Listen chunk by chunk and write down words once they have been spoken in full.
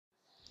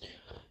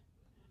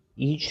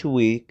Each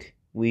week,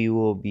 we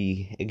will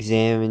be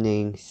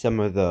examining some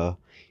of the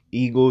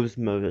Eagles'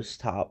 most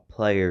top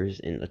players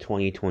in the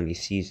 2020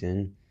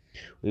 season.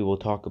 We will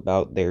talk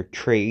about their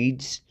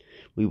trades.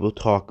 We will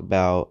talk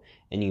about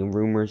any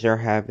rumors they're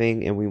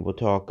having, and we will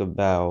talk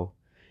about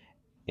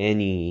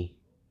any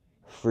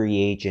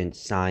free agent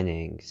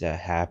signings that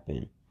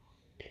happen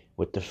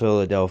with the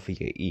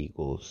Philadelphia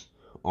Eagles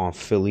on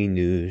Philly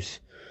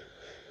News